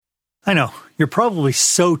I know, you're probably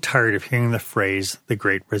so tired of hearing the phrase, the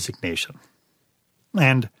Great Resignation.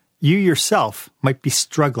 And you yourself might be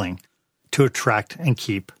struggling to attract and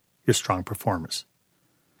keep your strong performers.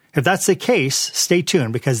 If that's the case, stay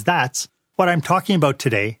tuned because that's what I'm talking about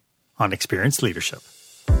today on Experience Leadership.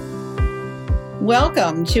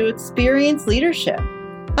 Welcome to Experience Leadership,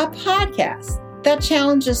 a podcast that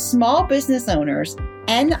challenges small business owners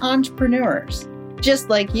and entrepreneurs, just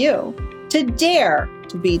like you, to dare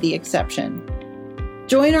to be the exception.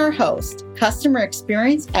 Join our host, customer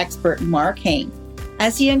experience expert Mark Hain,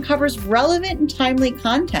 as he uncovers relevant and timely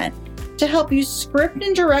content to help you script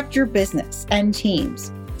and direct your business and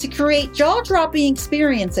teams to create jaw-dropping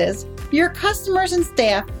experiences your customers and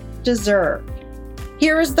staff deserve.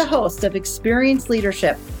 Here is the host of Experience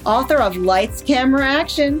Leadership, author of Lights, Camera,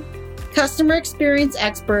 Action, customer experience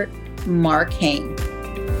expert Mark Hain.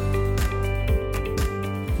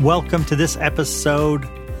 Welcome to this episode.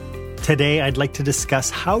 Today, I'd like to discuss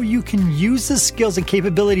how you can use the skills and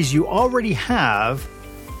capabilities you already have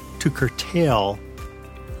to curtail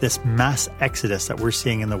this mass exodus that we're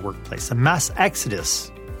seeing in the workplace, a mass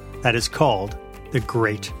exodus that is called the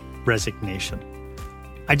Great Resignation.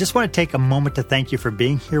 I just want to take a moment to thank you for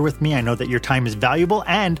being here with me. I know that your time is valuable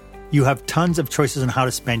and you have tons of choices on how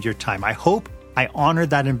to spend your time. I hope I honor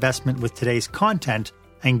that investment with today's content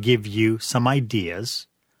and give you some ideas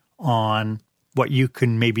on what you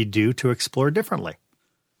can maybe do to explore differently.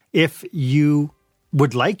 If you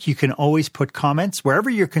would like, you can always put comments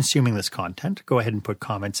wherever you're consuming this content. Go ahead and put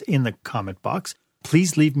comments in the comment box.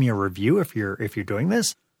 Please leave me a review if you're doing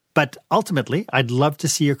this. But ultimately, I'd love to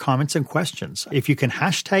see your comments and questions. If you can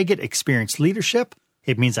hashtag it Experience Leadership,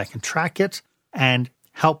 it means I can track it and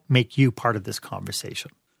help make you part of this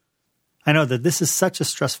conversation. I know that this is such a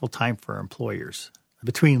stressful time for employers.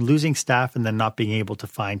 Between losing staff and then not being able to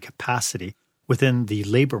find capacity within the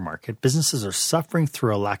labor market, businesses are suffering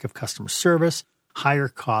through a lack of customer service, higher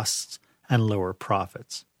costs, and lower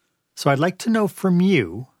profits. So I'd like to know from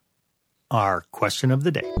you our question of the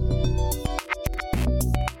day.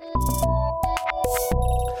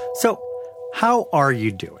 So, how are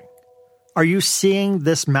you doing? Are you seeing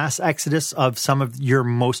this mass exodus of some of your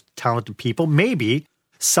most talented people? Maybe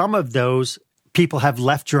some of those people have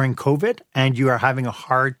left during COVID and you are having a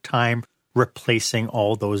hard time replacing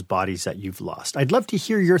all those bodies that you've lost. I'd love to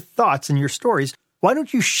hear your thoughts and your stories. Why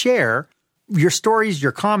don't you share your stories,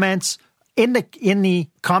 your comments in the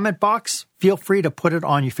comment box? Feel free to put it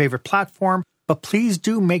on your favorite platform, but please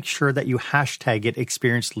do make sure that you hashtag it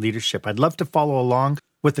Experience Leadership. I'd love to follow along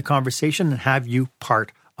with the conversation and have you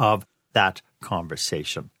part of that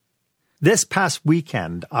conversation. This past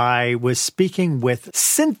weekend, I was speaking with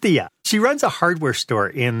Cynthia. She runs a hardware store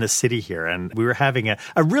in the city here, and we were having a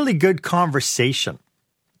really good conversation.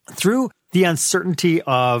 Through the uncertainty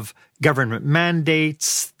of government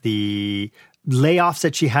mandates, the layoffs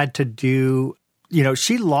that she had to do,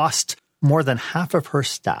 she lost more than half of her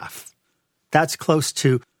staff. That's close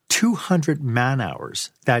to 200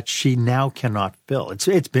 man-hours that she now cannot fill.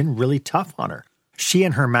 It's been really tough on her. She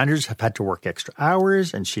and her managers have had to work extra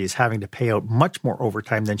hours, and she's having to pay out much more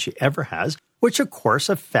overtime than she ever has, which of course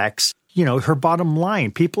affects, her bottom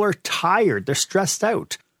line. People are tired, they're stressed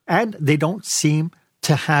out, and they don't seem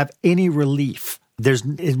to have any relief.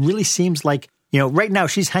 It really seems like, right now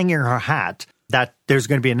she's hanging her hat that there's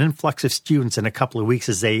going to be an influx of students in a couple of weeks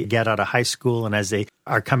as they get out of high school and as they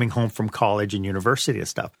are coming home from college and university and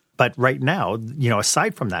stuff. But right now,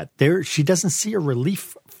 aside from that, she doesn't see a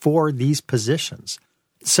relief for these positions.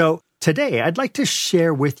 So today, I'd like to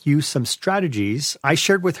share with you some strategies I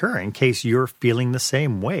shared with her in case you're feeling the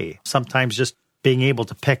same way. Sometimes just being able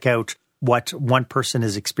to pick out what one person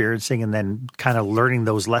is experiencing and then kind of learning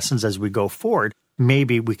those lessons as we go forward,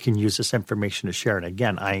 maybe we can use this information to share. And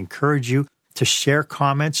again, I encourage you to share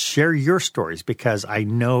comments, share your stories, because I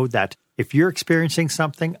know that if you're experiencing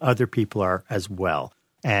something, other people are as well.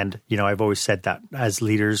 And, I've always said that as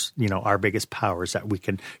leaders, our biggest power is that we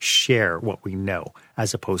can share what we know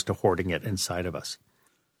as opposed to hoarding it inside of us.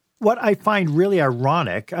 What I find really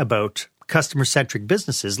ironic about customer-centric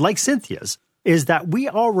businesses like Cynthia's is that we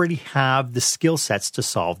already have the skill sets to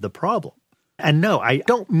solve the problem. And no, I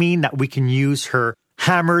don't mean that we can use her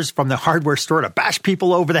hammers from the hardware store to bash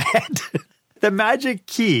people over the head. The magic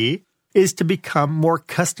key is to become more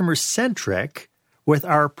customer-centric with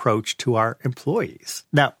our approach to our employees.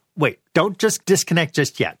 Now, wait, don't just disconnect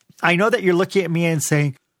just yet. I know that you're looking at me and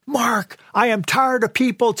saying, Mark, I am tired of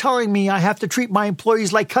people telling me I have to treat my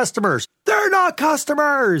employees like customers. They're not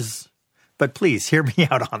customers. But please hear me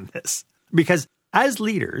out on this, because as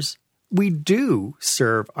leaders, we do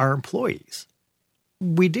serve our employees.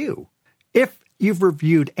 We do. If you've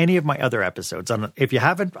reviewed any of my other episodes, and if you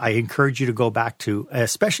haven't, I encourage you to go back to,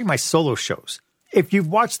 especially my solo shows. If you've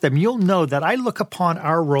watched them, you'll know that I look upon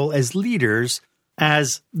our role as leaders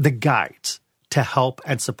as the guides to help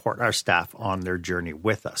and support our staff on their journey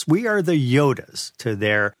with us. We are the Yodas to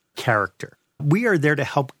their character. We are there to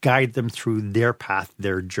help guide them through their path,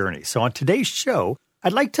 their journey. So on today's show,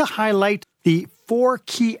 I'd like to highlight the 4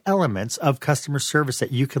 key elements of customer service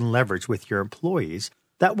that you can leverage with your employees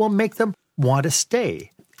that will make them want to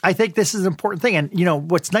stay. I think this is an important thing. And, you know,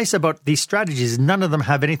 what's nice about these strategies is none of them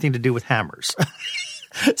have anything to do with hammers.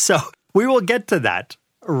 So we will get to that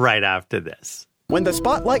right after this. When the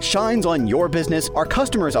spotlight shines on your business, are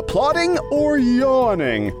customers applauding or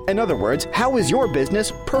yawning? In other words, how is your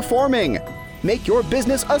business performing? Make your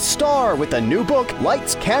business a star with the new book,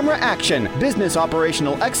 Lights, Camera, Action, Business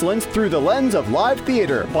Operational Excellence Through the Lens of Live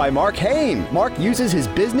Theater by Mark Hain. Mark uses his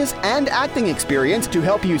business and acting experience to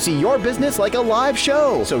help you see your business like a live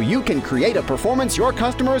show so you can create a performance your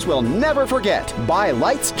customers will never forget. Buy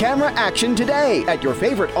Lights, Camera, Action today at your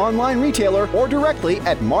favorite online retailer or directly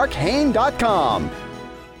at markhain.com.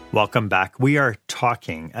 Welcome back. We are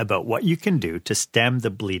talking about what you can do to stem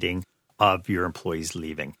the bleeding of your employees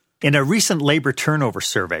leaving. In a recent labor turnover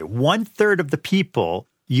survey, 1/3 of the people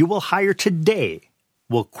you will hire today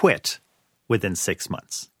will quit within 6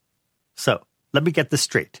 months. So let me get this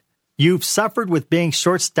straight. You've suffered with being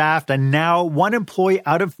short-staffed, and now 1 employee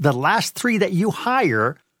out of the last 3 that you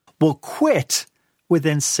hire will quit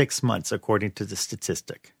within 6 months, according to the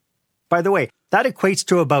statistic. By the way, that equates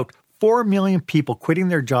to about 4 million people quitting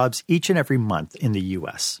their jobs each and every month in the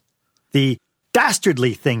U.S. The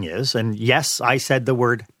dastardly thing is, and yes, I said the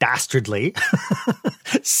word dastardly,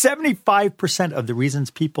 75% of the reasons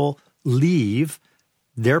people leave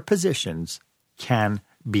their positions can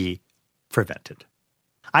be prevented.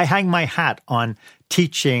 I hang my hat on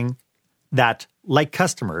teaching that, like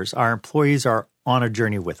customers, our employees are on a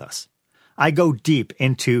journey with us. I go deep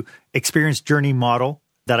into Experience Journey Model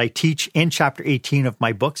that I teach in Chapter 18 of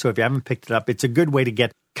my book. So if you haven't picked it up, it's a good way to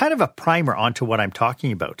get kind of a primer onto what I'm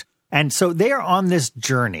talking about. And so they are on this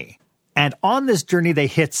journey. And on this journey, they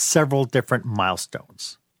hit several different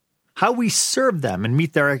milestones. How we serve them and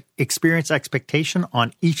meet their experience expectation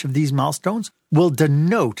on each of these milestones will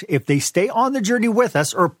denote if they stay on the journey with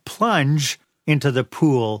us or plunge into the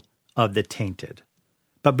pool of the tainted.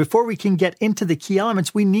 But before we can get into the key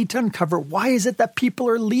elements, we need to uncover why is it that people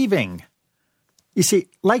are leaving? You see,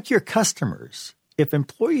 like your customers, if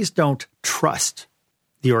employees don't trust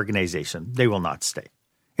the organization, they will not stay.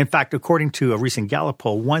 In fact, according to a recent Gallup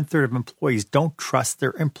poll, 1/3 of employees don't trust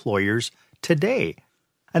their employers today.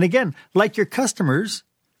 And again, like your customers,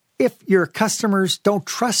 if your customers don't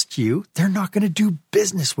trust you, they're not going to do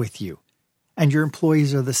business with you. And your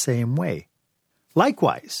employees are the same way.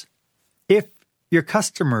 Likewise, if your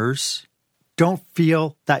customers don't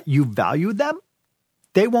feel that you value them,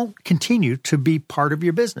 they won't continue to be part of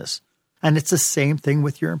your business. And it's the same thing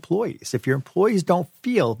with your employees. If your employees don't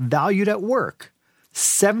feel valued at work,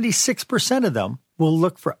 76% of them will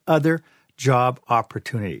look for other job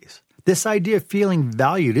opportunities. This idea of feeling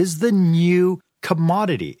valued is the new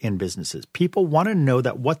commodity in businesses. People want to know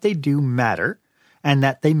that what they do matter and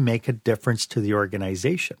that they make a difference to the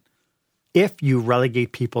organization. If you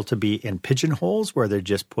relegate people to be in pigeonholes where they're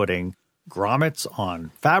just putting grommets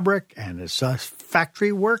on fabric and it's just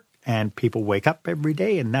factory work and people wake up every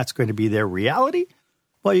day and that's going to be their reality,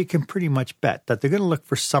 well, you can pretty much bet that they're going to look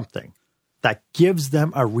for something that gives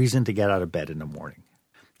them a reason to get out of bed in the morning.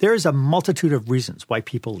 There is a multitude of reasons why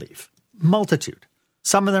people leave. Multitude.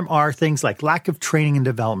 Some of them are things like lack of training and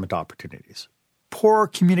development opportunities, poor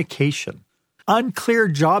communication, unclear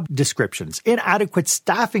job descriptions, inadequate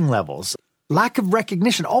staffing levels, lack of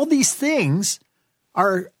recognition. All these things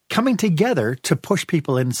are coming together to push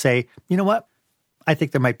people in and say, you know what? I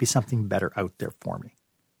think there might be something better out there for me.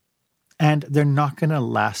 And they're not going to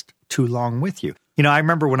last too long with you. You know, I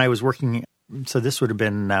remember when I was working, so this would have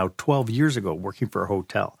been now 12 years ago, working for a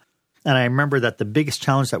hotel. And I remember that the biggest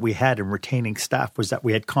challenge that we had in retaining staff was that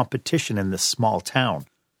we had competition in this small town.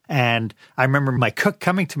 And I remember my cook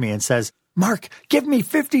coming to me and says, Mark, give me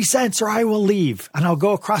 50 cents or I will leave. And I'll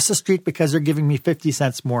go across the street because they're giving me 50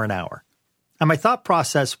 cents more an hour. And my thought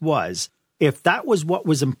process was, if that was what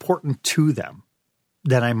was important to them,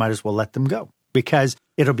 then I might as well let them go. Because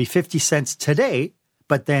it'll be 50 cents today,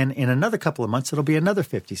 but then in another couple of months, it'll be another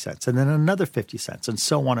 50 cents and then another 50 cents and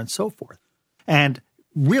so on and so forth. And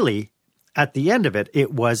really, at the end of it,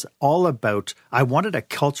 it was all about, I wanted a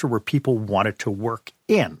culture where people wanted to work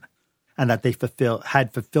in and that they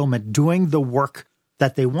had fulfillment doing the work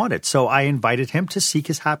that they wanted. So I invited him to seek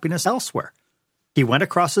his happiness elsewhere. He went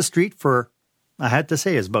across the street for I had to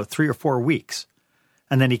say, it was about 3 or 4 weeks.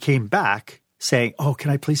 And then he came back saying, oh,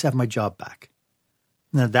 can I please have my job back?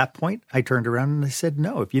 And at that point, I turned around and I said,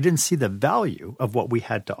 no, if you didn't see the value of what we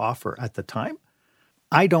had to offer at the time,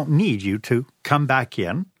 I don't need you to come back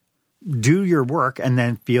in, do your work, and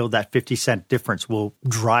then feel that 50-cent difference will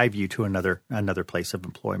drive you to another place of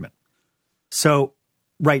employment. So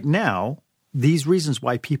right now, these reasons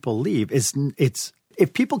why people leave it's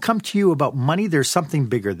if people come to you about money, there's something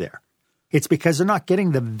bigger there. It's because they're not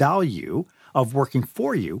getting the value of working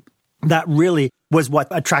for you that really was what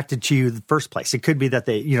attracted to you in the first place. It could be that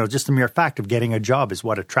they, just the mere fact of getting a job is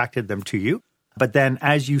what attracted them to you. But then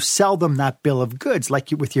as you sell them that bill of goods, like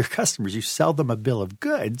with your customers, you sell them a bill of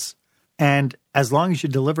goods. And as long as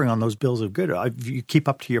you're delivering on those bills of goods, if you keep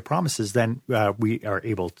up to your promises, then we are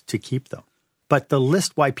able to keep them. But the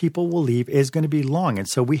list why people will leave is going to be long. And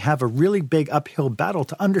so we have a really big uphill battle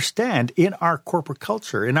to understand in our corporate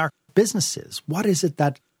culture, in our businesses, what is it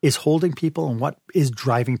that is holding people and what is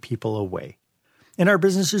driving people away. In our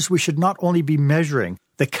businesses, we should not only be measuring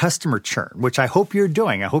the customer churn, which I hope you're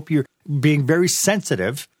doing. I hope you're being very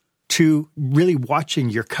sensitive to really watching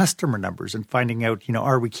your customer numbers and finding out,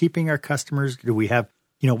 are we keeping our customers? Do we have,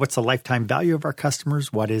 what's the lifetime value of our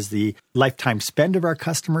customers? What is the lifetime spend of our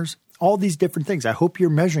customers? All these different things. I hope you're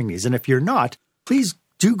measuring these. And if you're not, please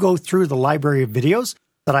do go through the library of videos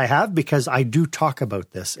that I have, because I do talk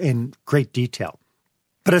about this in great detail.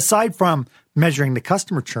 But aside from measuring the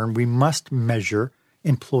customer churn, we must measure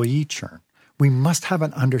employee churn. We must have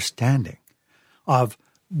an understanding of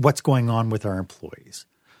what's going on with our employees.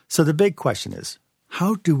 So the big question is,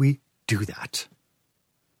 how do we do that?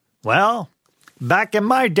 Well, back in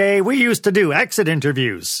my day, we used to do exit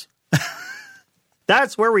interviews.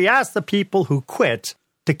 That's where we ask the people who quit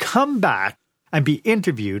to come back and be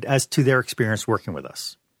interviewed as to their experience working with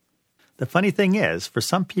us. The funny thing is, for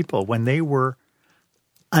some people, when they were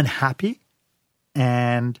unhappy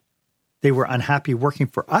and they were unhappy working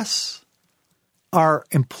for us, our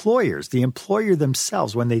employers, the employer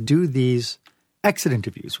themselves, when they do these exit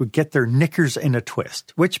interviews, would get their knickers in a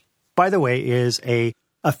twist, which, by the way, is a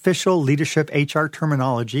official leadership HR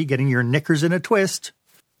terminology, getting your knickers in a twist.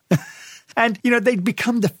 And, they'd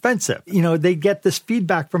become defensive. They get this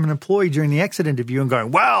feedback from an employee during the exit interview and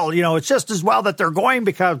going, well, it's just as well that they're going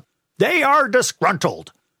because they are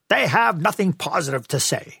disgruntled. They have nothing positive to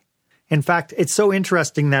say. In fact, it's so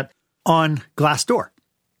interesting that on Glassdoor,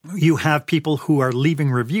 you have people who are leaving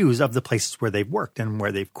reviews of the places where they've worked and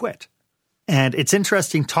where they've quit. And it's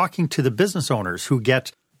interesting talking to the business owners who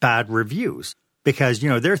get bad reviews because,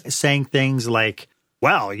 they're saying things like,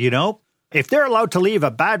 well, if they're allowed to leave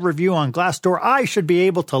a bad review on Glassdoor, I should be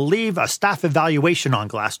able to leave a staff evaluation on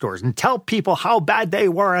Glassdoor and tell people how bad they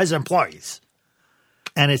were as employees.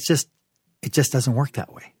 And it just doesn't work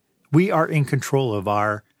that way. We are in control of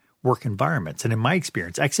our work environments. And in my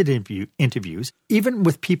experience, exit interviews, even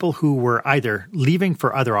with people who were either leaving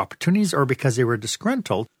for other opportunities or because they were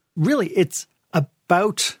disgruntled, really it's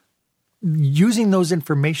about using those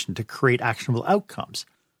information to create actionable outcomes.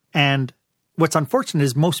 And what's unfortunate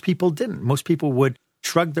is most people didn't. Most people would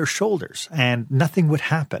shrug their shoulders and nothing would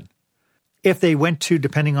happen. If they went to,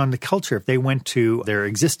 depending on the culture, if they went to their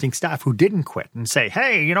existing staff who didn't quit and say,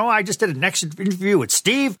 hey, I just did an exit interview with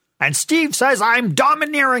Steve, and Steve says I'm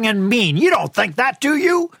domineering and mean. You don't think that, do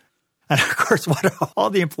you? And of course, what are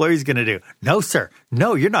all the employees going to do? No, sir.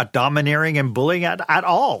 No, you're not domineering and bullying at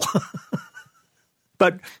all.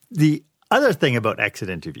 But the other thing about exit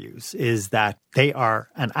interviews is that they are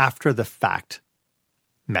an after-the-fact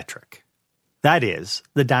metric. That is,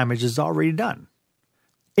 the damage is already done.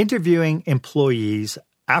 Interviewing employees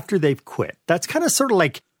after they've quit, that's kind of sort of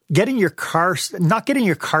like not getting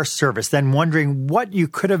your car serviced, then wondering what you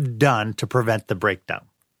could have done to prevent the breakdown.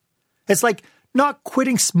 It's like not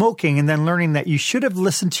quitting smoking and then learning that you should have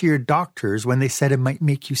listened to your doctors when they said it might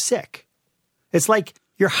make you sick. It's like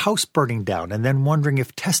your house burning down and then wondering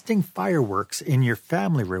if testing fireworks in your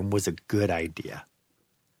family room was a good idea.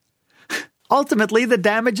 Ultimately, the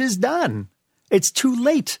damage is done. It's too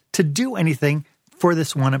late to do anything for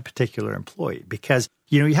this one particular employee because,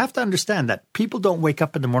 you have to understand that people don't wake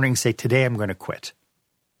up in the morning and say, today I'm going to quit.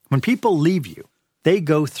 When people leave you, they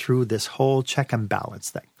go through this whole check and balance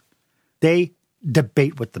thing. They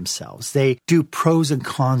debate with themselves. They do pros and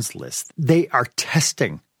cons lists. They are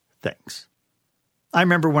testing things. I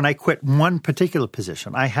remember when I quit one particular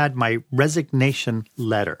position, I had my resignation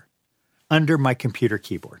letter under my computer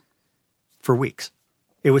keyboard for weeks.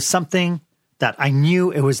 It was something that I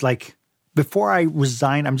knew it was like, before I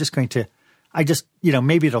resign,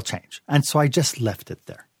 maybe it'll change. And so I just left it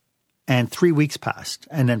there. And 3 weeks passed.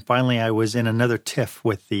 And then finally I was in another tiff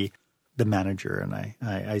with the the manager and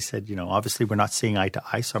I said, obviously we're not seeing eye to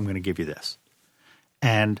eye, so I'm going to give you this.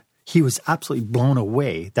 And he was absolutely blown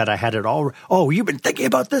away that I had it all. Oh, you've been thinking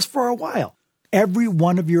about this for a while. Every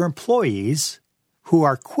one of your employees who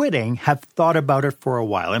are quitting have thought about it for a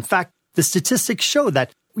while. In fact, the statistics show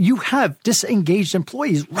that you have disengaged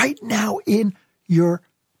employees right now in your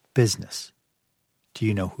business. Do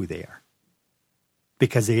you know who they are?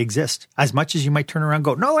 Because they exist. As much as you might turn around and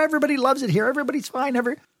go, no, everybody loves it here. Everybody's fine.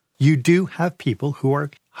 You do have people who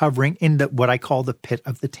are hovering in what I call the pit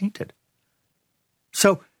of the tainted.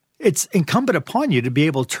 So it's incumbent upon you to be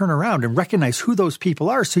able to turn around and recognize who those people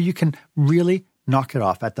are so you can really knock it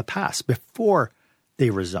off at the pass before they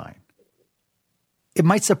resign. It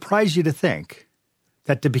might surprise you to think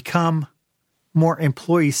that to become more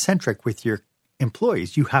employee-centric with your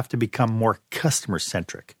employees, you have to become more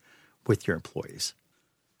customer-centric with your employees.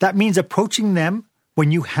 That means approaching them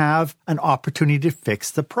when you have an opportunity to fix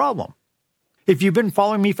the problem. If you've been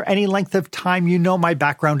following me for any length of time, you know my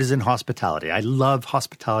background is in hospitality. I love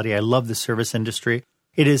hospitality. I love the service industry.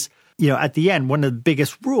 It is, at the end, one of the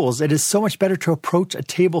biggest rules. It is so much better to approach a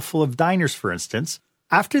table full of diners, for instance,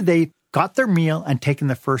 after they got their meal and taken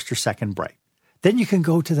the first or second bite. Then you can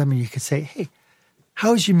go to them and you can say, hey,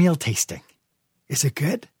 how's your meal tasting? Is it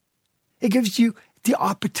good? It gives you the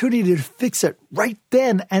opportunity to fix it right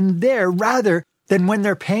then and there rather than when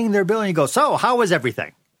they're paying their bill and you go, so how was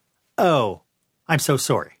everything? Oh, I'm so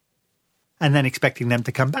sorry. And then expecting them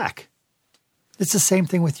to come back. It's the same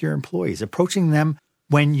thing with your employees, approaching them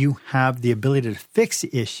when you have the ability to fix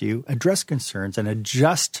the issue, address concerns, and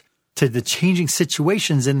adjust to the changing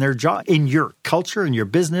situations in their job, in your culture, in your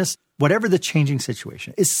business, whatever the changing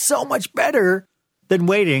situation is so much better than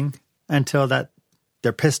waiting until that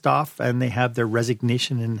they're pissed off and they have their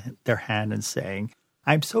resignation in their hand and saying,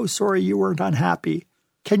 I'm so sorry you weren't unhappy.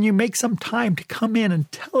 Can you make some time to come in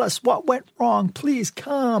and tell us what went wrong? Please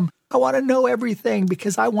come. I want to know everything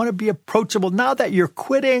because I want to be approachable. Now that you're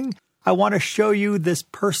quitting, I want to show you this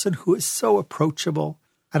person who is so approachable.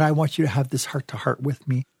 And I want you to have this heart-to-heart with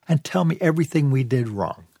me and tell me everything we did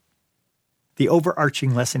wrong. The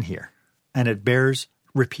overarching lesson here, and it bears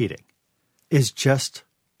repeating, is just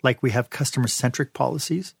like we have customer-centric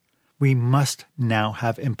policies, we must now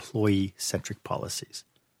have employee-centric policies.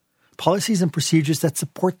 Policies and procedures that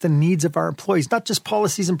support the needs of our employees, not just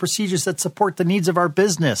policies and procedures that support the needs of our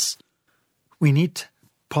business. We need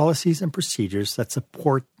policies and procedures that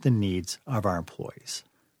support the needs of our employees.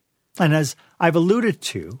 And as I've alluded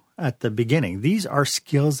to at the beginning, these are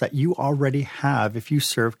skills that you already have if you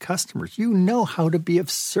serve customers. You know how to be of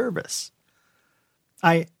service.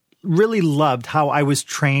 I really loved how I was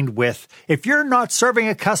trained with, if you're not serving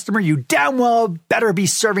a customer, you damn well better be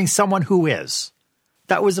serving someone who is.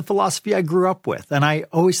 That was a philosophy I grew up with. And I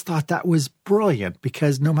always thought that was brilliant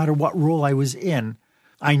because no matter what role I was in,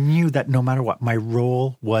 I knew that no matter what, my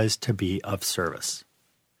role was to be of service.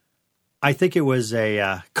 I think it was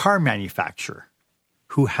a car manufacturer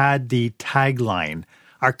who had the tagline,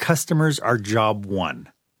 our customers are job one.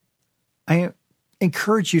 I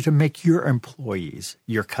encourage you to make your employees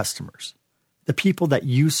your customers, the people that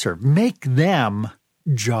you serve, make them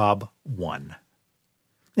job one.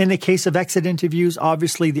 In the case of exit interviews,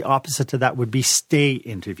 obviously the opposite to that would be stay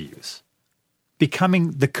interviews,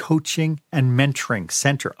 becoming the coaching and mentoring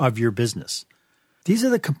center of your business. These are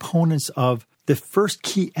the components of the first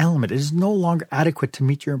key element. It is no longer adequate to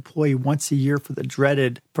meet your employee once a year for the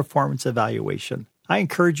dreaded performance evaluation. I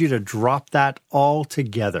encourage you to drop that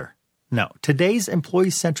altogether. No, today's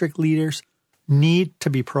employee-centric leaders need to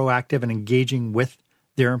be proactive and engaging with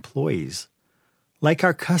their employees. Like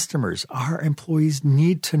our customers, our employees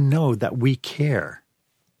need to know that we care.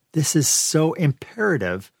 This is so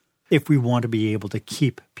imperative if we want to be able to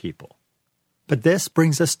keep people. But this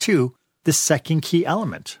brings us to the second key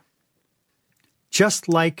element. Just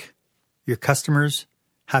like your customers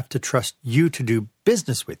have to trust you to do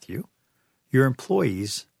business with you, your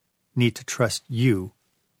employees need to trust you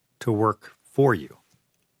to work for you.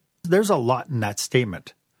 There's a lot in that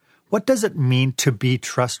statement. What does it mean to be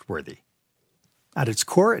trustworthy? At its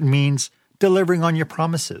core, it means delivering on your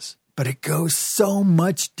promises, but it goes so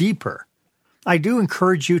much deeper. I do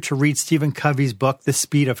encourage you to read Stephen Covey's book, The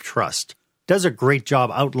Speed of Trust. It does a great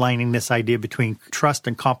job outlining this idea between trust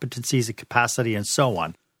and competencies and capacity and so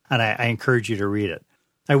on, and I encourage you to read it.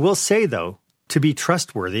 I will say, though, to be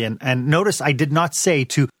trustworthy, and notice I did not say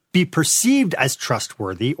to be perceived as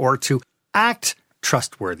trustworthy or to act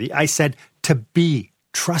trustworthy. I said to be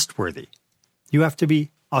trustworthy. You have to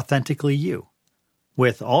be authentically you.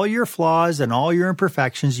 With all your flaws and all your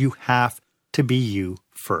imperfections, you have to be you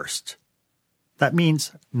first. That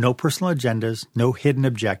means no personal agendas, no hidden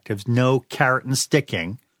objectives, no carrot and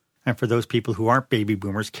sticking. And for those people who aren't baby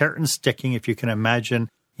boomers, carrot and sticking, if you can imagine,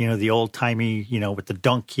 the old-timey, with the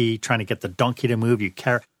donkey, trying to get the donkey to move, you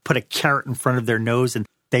put a carrot in front of their nose and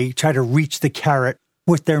they try to reach the carrot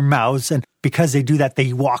with their mouths. And because they do that,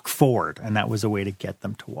 they walk forward. And that was a way to get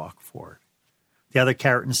them to walk forward. The other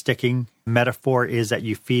carrot and sticking metaphor is that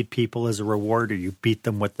you feed people as a reward or you beat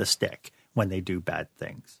them with the stick when they do bad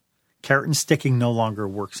things. Carrot and sticking no longer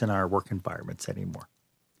works in our work environments anymore.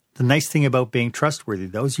 The nice thing about being trustworthy,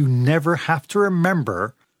 though, is you never have to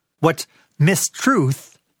remember what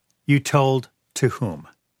mistruth you told to whom.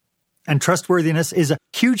 And trustworthiness is a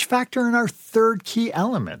huge factor in our third key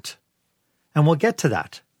element. And we'll get to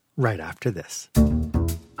that right after this.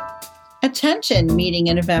 Attention, meeting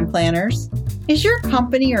and event planners. Is your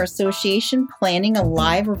company or association planning a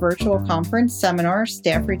live or virtual conference, seminar,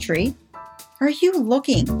 staff retreat? Are you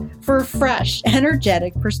looking for a fresh,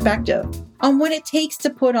 energetic perspective on what it takes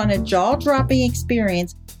to put on a jaw-dropping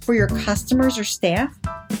experience for your customers or staff?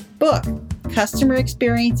 Book customer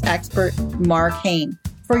experience expert Mark Hain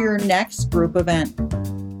for your next group event.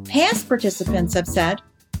 Past participants have said,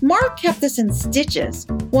 Mark kept us in stitches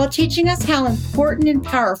while teaching us how important and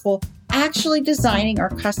powerful actually designing our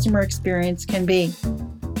customer experience can be.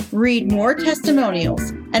 Read more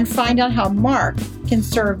testimonials and find out how Mark can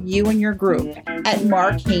serve you and your group at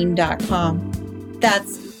markhain.com.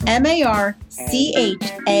 That's markhaine.com.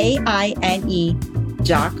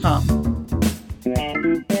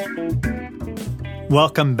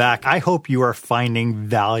 Welcome back. I hope you are finding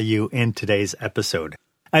value in today's episode.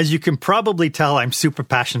 As you can probably tell, I'm super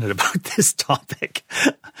passionate about this topic.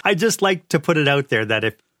 I just like to put it out there that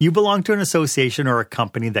if you belong to an association or a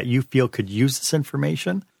company that you feel could use this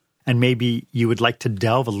information, and maybe you would like to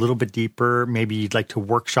delve a little bit deeper, maybe you'd like to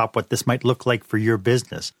workshop what this might look like for your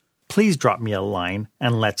business, please drop me a line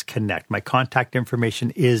and let's connect. My contact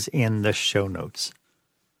information is in the show notes.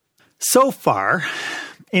 So far,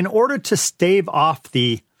 in order to stave off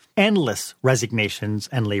the endless resignations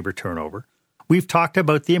and labor turnover, we've talked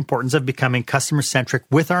about the importance of becoming customer-centric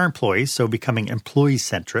with our employees, so becoming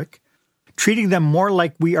employee-centric, treating them more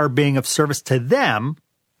like we are being of service to them,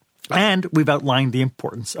 and we've outlined the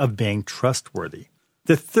importance of being trustworthy.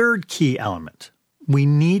 The third key element we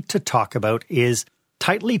need to talk about is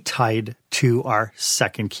tightly tied to our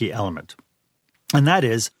second key element, and that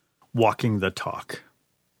is walking the talk.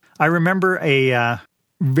 I remember a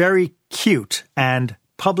very cute and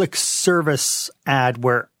public service ad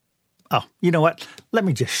where, you know what? Let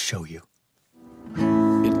me just show you.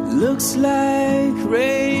 It looks like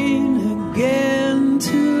rain again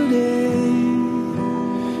today.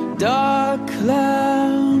 Dark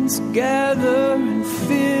clouds gather and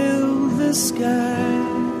fill the sky.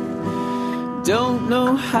 Don't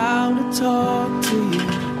know how to talk to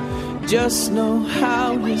you, just know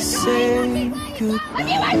how to say goodbye. Have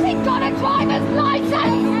you actually got a driver's license? I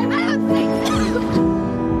don't think so.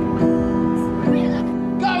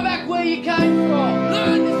 Go back where you came from.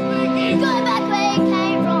 Learn to speak English. Go back where you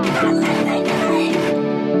came from.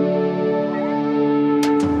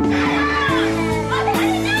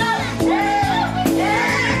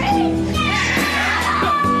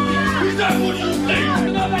 Is that what you think?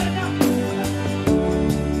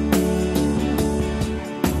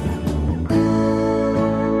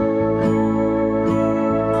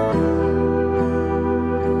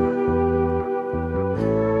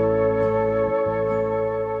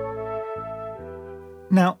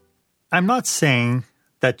 Now, I'm not saying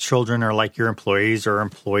that children are like your employees or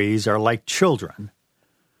employees are like children,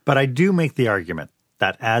 but I do make the argument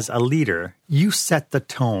that as a leader, you set the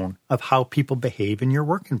tone of how people behave in your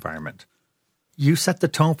work environment. You set the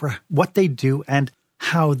tone for what they do and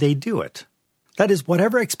how they do it. That is,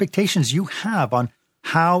 whatever expectations you have on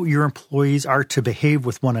how your employees are to behave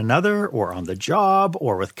with one another or on the job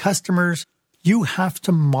or with customers, you have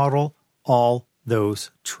to model all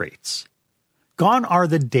those traits. Gone are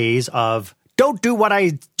the days of, don't do what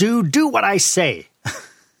I do, do what I say.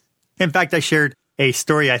 In fact, I shared a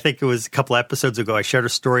story, I think it was a couple episodes ago, I shared a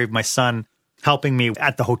story of my son helping me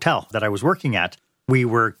at the hotel that I was working at. We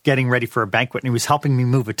were getting ready for a banquet and he was helping me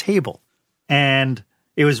move a table. And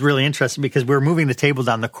it was really interesting because we were moving the table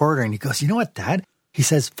down the corridor and he goes, you know what, Dad? He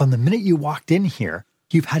says, from the minute you walked in here,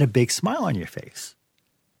 you've had a big smile on your face.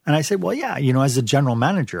 And I said, well, yeah, as a general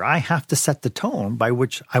manager, I have to set the tone by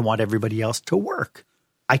which I want everybody else to work.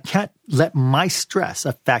 I can't let my stress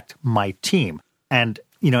affect my team. And,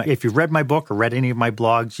 if you've read my book or read any of my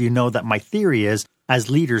blogs, you know that my theory is, as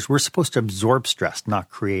leaders, we're supposed to absorb stress, not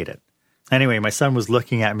create it. Anyway, my son was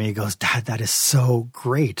looking at me. He goes, Dad, that is so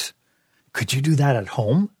great. Could you do that at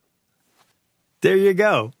home? There you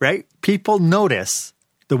go, right? People notice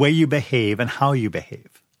the way you behave and how you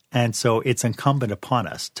behave. And so it's incumbent upon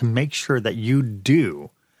us to make sure that you do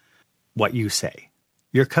what you say.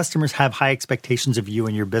 Your customers have high expectations of you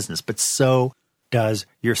and your business, but so does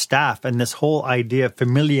your staff. And this whole idea of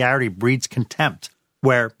familiarity breeds contempt,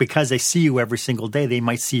 where because they see you every single day, they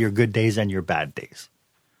might see your good days and your bad days.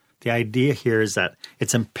 The idea here is that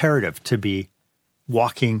it's imperative to be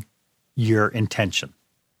walking your intention.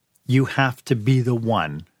 You have to be the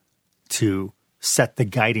one to set the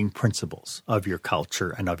guiding principles of your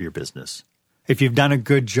culture and of your business. If you've done a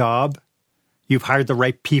good job, you've hired the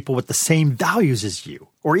right people with the same values as you,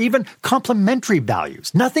 or even complementary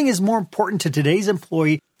values. Nothing is more important to today's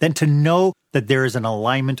employee than to know that there is an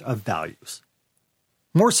alignment of values.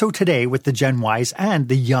 More so today with the Gen Ys and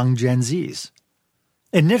the young Gen Zs.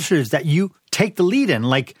 Initiatives that you take the lead in,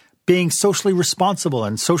 like being socially responsible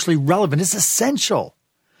and socially relevant, is essential.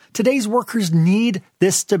 Today's workers need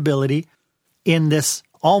this stability in this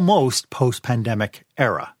almost post-pandemic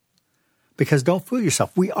era. Because don't fool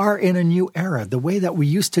yourself, we are in a new era. The way that we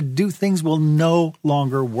used to do things will no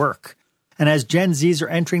longer work. And as Gen Zs are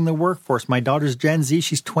entering the workforce, my daughter's Gen Z,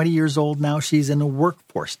 she's 20 years old now, she's in the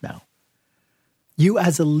workforce now. You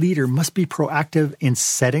as a leader must be proactive in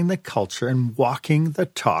setting the culture and walking the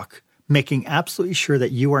talk, making absolutely sure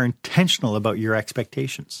that you are intentional about your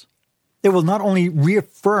expectations. It will not only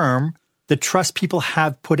reaffirm the trust people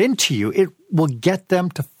have put into you, it will get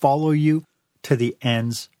them to follow you to the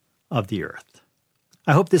ends of the earth.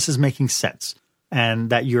 I hope this is making sense and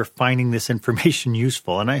that you're finding this information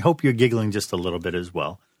useful. And I hope you're giggling just a little bit as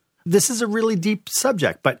well. This is a really deep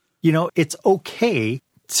subject, but it's okay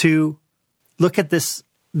to look at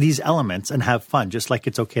these elements and have fun, just like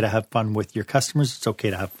it's okay to have fun with your customers. It's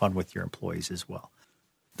okay to have fun with your employees as well.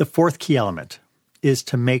 The fourth key element is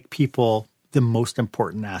to make people the most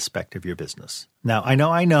important aspect of your business. Now,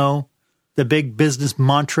 I know the big business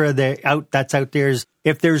mantra that's out there is,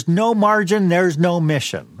 if there's no margin, there's no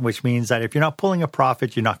mission, which means that if you're not pulling a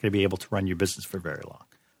profit, you're not going to be able to run your business for very long.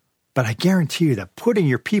 But I guarantee you that putting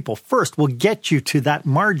your people first will get you to that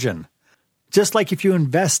margin. Just like if you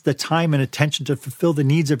invest the time and attention to fulfill the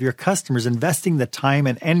needs of your customers, investing the time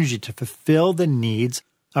and energy to fulfill the needs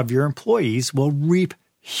of your employees will reap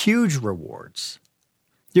huge rewards.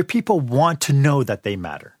 Your people want to know that they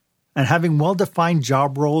matter. And having well-defined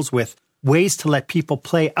job roles with ways to let people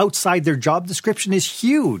play outside their job description is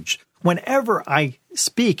huge. Whenever I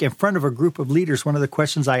speak in front of a group of leaders, one of the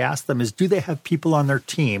questions I ask them is, do they have people on their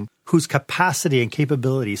team whose capacity and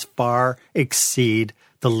capabilities far exceed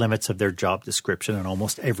the limits of their job description? And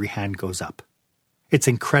almost every hand goes up. It's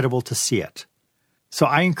incredible to see it. So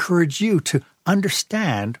I encourage you to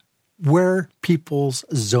understand where people's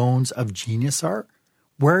zones of genius are.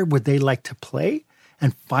 Where would they like to play?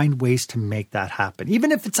 And find ways to make that happen,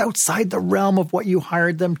 even if it's outside the realm of what you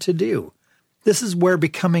hired them to do. This is where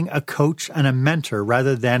becoming a coach and a mentor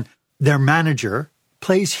rather than their manager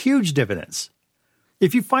plays huge dividends.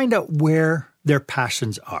 If you find out where their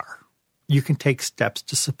passions are, you can take steps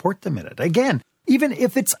to support them in it. Again, even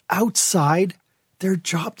if it's outside their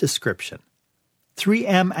job description.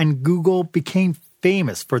 3M and Google became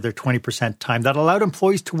famous for their 20% time that allowed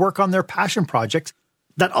employees to work on their passion projects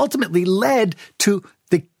that ultimately led to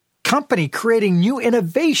the company creating new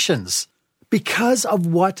innovations because of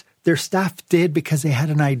what their staff did, because they had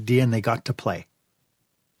an idea and they got to play.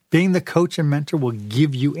 Being the coach and mentor will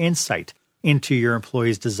give you insight into your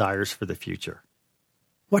employees' desires for the future.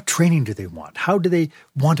 What training do they want? How do they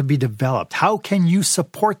want to be developed? How can you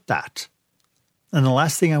support that? And the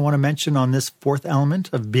last thing I want to mention on this fourth element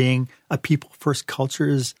of being a people-first culture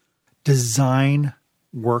is design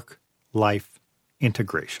work-life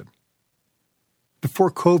integration.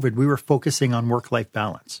 Before COVID, we were focusing on work-life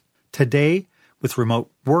balance. Today, with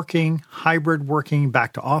remote working, hybrid working,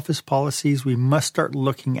 back-to-office policies, we must start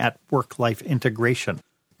looking at work-life integration.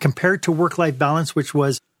 Compared to work-life balance, which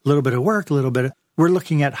was a little bit of work, we're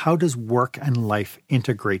looking at how does work and life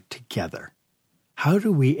integrate together? How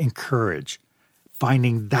do we encourage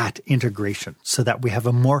finding that integration so that we have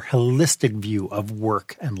a more holistic view of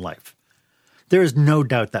work and life? There is no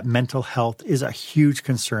doubt that mental health is a huge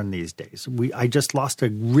concern these days. I just lost a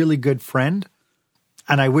really good friend,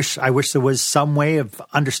 and I wish there was some way of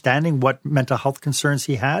understanding what mental health concerns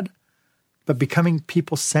he had. But becoming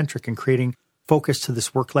people-centric and creating focus to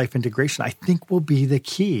this work-life integration, I think, will be the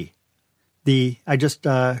key. I just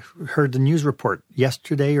heard the news report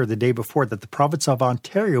yesterday or the day before that the province of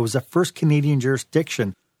Ontario was the first Canadian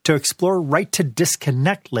jurisdiction to explore right to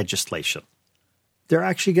disconnect legislation. They're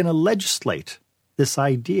actually going to legislate this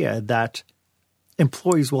idea that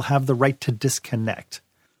employees will have the right to disconnect.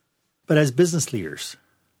 But as business leaders,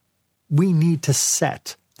 we need to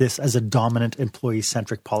set this as a dominant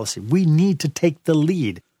employee-centric policy. We need to take the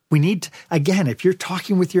lead. We need to, again, if you're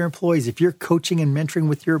talking with your employees, if you're coaching and mentoring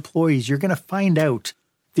with your employees, you're going to find out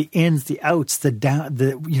the ins, the outs,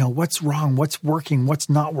 what's wrong, what's working, what's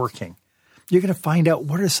not working. You're going to find out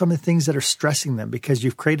what are some of the things that are stressing them, because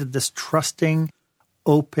you've created this trusting,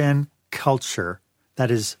 open culture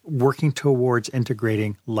that is working towards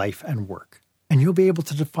integrating life and work. And you'll be able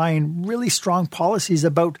to define really strong policies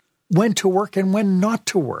about when to work and when not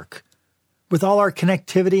to work. With all our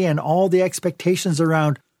connectivity and all the expectations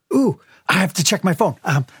around, I have to check my phone.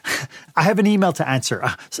 I have an email to answer.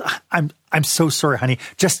 I'm so sorry, honey.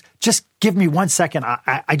 Just give me 1 second.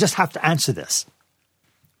 I just have to answer this.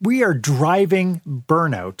 We are driving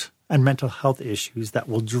burnout and mental health issues that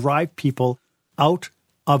will drive people out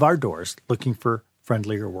of our doors looking for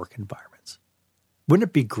friendlier work environments. Wouldn't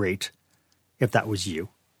it be great if that was you?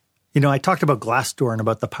 I talked about Glassdoor and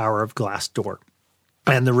about the power of Glassdoor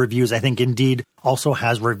and the reviews. I think Indeed also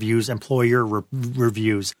has reviews, employer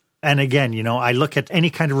reviews. And again, I look at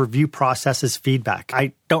any kind of review process as feedback.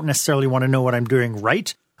 I don't necessarily want to know what I'm doing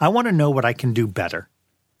right. I want to know what I can do better.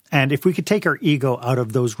 And if we could take our ego out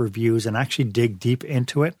of those reviews and actually dig deep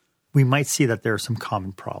into it, we might see that there are some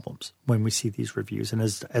common problems when we see these reviews. And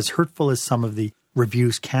as hurtful as some of the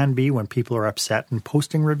reviews can be when people are upset and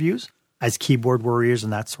posting reviews, as keyboard warriors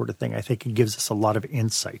and that sort of thing, I think it gives us a lot of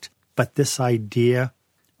insight. But this idea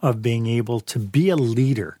of being able to be a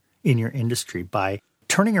leader in your industry by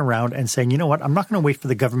turning around and saying, you know what, I'm not going to wait for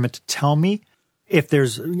the government to tell me if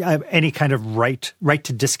there's any kind of right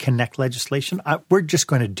to disconnect legislation. We're just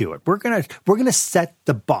going to do it. We're going to set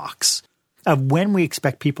the box of when we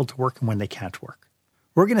expect people to work and when they can't work.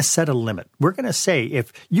 We're going to set a limit. We're going to say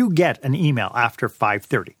if you get an email after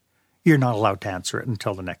 5:30, you're not allowed to answer it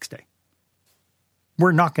until the next day.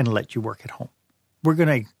 We're not going to let you work at home. We're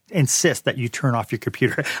going to insist that you turn off your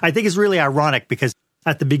computer. I think it's really ironic because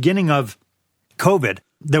at the beginning of COVID,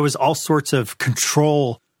 there was all sorts of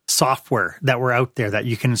control software that were out there that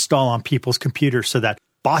you can install on people's computers so that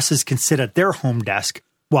bosses can sit at their home desk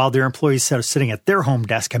while their employees are sitting at their home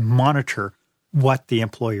desk and monitor what the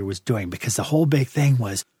employer was doing. Because the whole big thing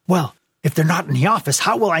was, well, if they're not in the office,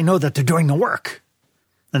 how will I know that they're doing the work?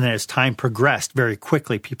 And then as time progressed, very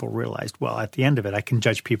quickly, people realized, well, at the end of it, I can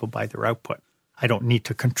judge people by their output. I don't need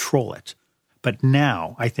to control it. But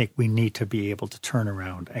now I think we need to be able to turn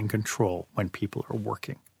around and control when people are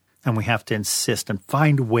working. And we have to insist and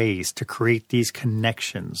find ways to create these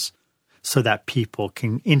connections so that people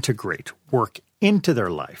can integrate work into their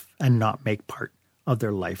life and not make part of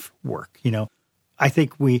their life work. I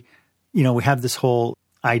think we have this whole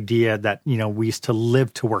idea that, we used to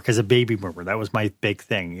live to work as a baby boomer. That was my big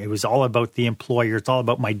thing. It was all about the employer. It's all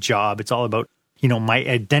about my job. It's all about, my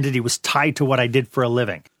identity was tied to what I did for a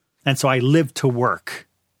living. And so I lived to work.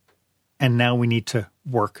 And now we need to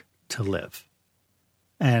work to live.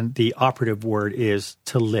 And the operative word is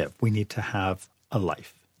to live. We need to have a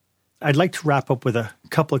life. I'd like to wrap up with a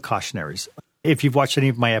couple of cautionaries. If you've watched any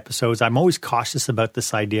of my episodes, I'm always cautious about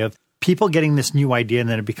this idea of people getting this new idea and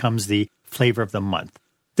then it becomes the flavor of the month.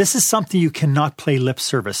 This is something you cannot play lip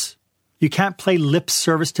service. You can't play lip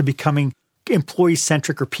service to becoming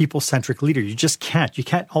employee-centric or people-centric leader. You just can't. You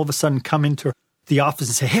can't all of a sudden come into the office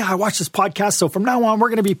and say, hey, I watched this podcast, so from now on, we're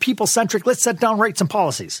going to be people-centric. Let's set down rights and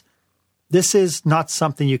policies. This is not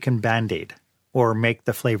something you can Band-Aid or make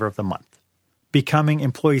the flavor of the month. Becoming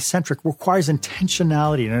employee-centric requires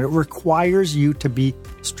intentionality, and it requires you to be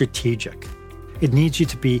strategic. It needs you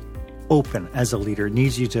to be open as a leader. It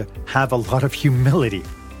needs you to have a lot of humility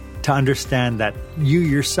to understand that you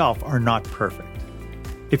yourself are not perfect.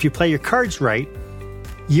 If you play your cards right,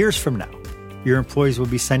 years from now, your employees will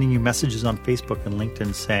be sending you messages on Facebook and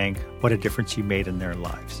LinkedIn saying what a difference you made in their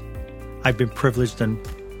lives. I've been privileged and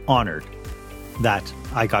honored that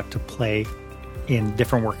I got to play in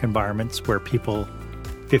different work environments where people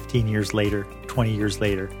 15 years later, 20 years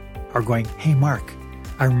later, are going, hey, Mark,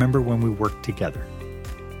 I remember when we worked together.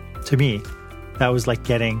 To me, that was like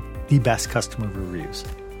getting the best customer reviews.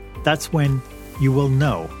 That's when you will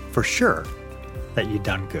know for sure that you've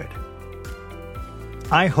done good.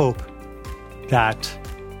 I hope that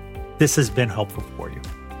this has been helpful for you.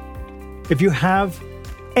 If you have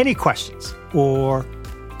any questions or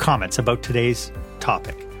comments about today's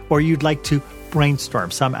topic, or you'd like to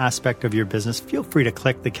brainstorm some aspect of your business, feel free to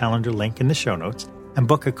click the calendar link in the show notes and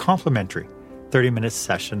book a complimentary 30-minute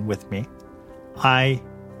session with me. I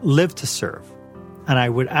live to serve, and I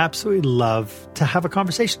would absolutely love to have a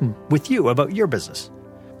conversation with you about your business.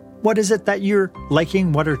 What is it that you're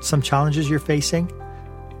liking? What are some challenges you're facing?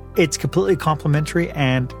 It's completely complimentary,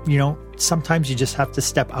 and, sometimes you just have to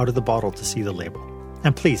step out of the bottle to see the label.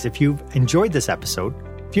 And please, if you've enjoyed this episode,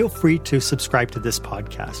 feel free to subscribe to this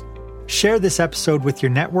podcast. Share this episode with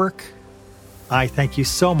your network. I thank you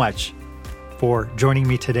so much for joining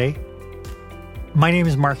me today. My name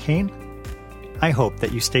is Mark Hain. I hope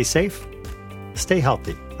that you stay safe, stay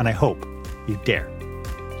healthy, and I hope you dare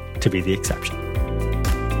to be the exception.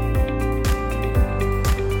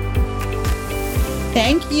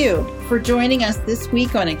 Thank you for joining us this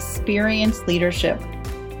week on Experience Leadership.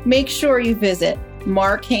 Make sure you visit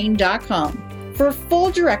markhain.com for a full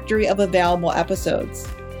directory of available episodes.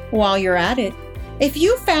 While you're at it, if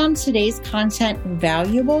you found today's content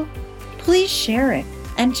valuable, please share it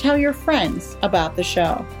and tell your friends about the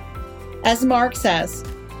show. As Mark says,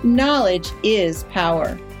 knowledge is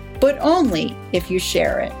power, but only if you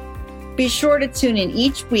share it. Be sure to tune in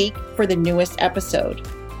each week for the newest episode.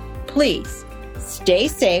 Please stay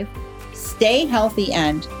safe, stay healthy,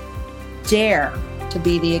 and dare to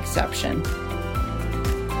be the exception.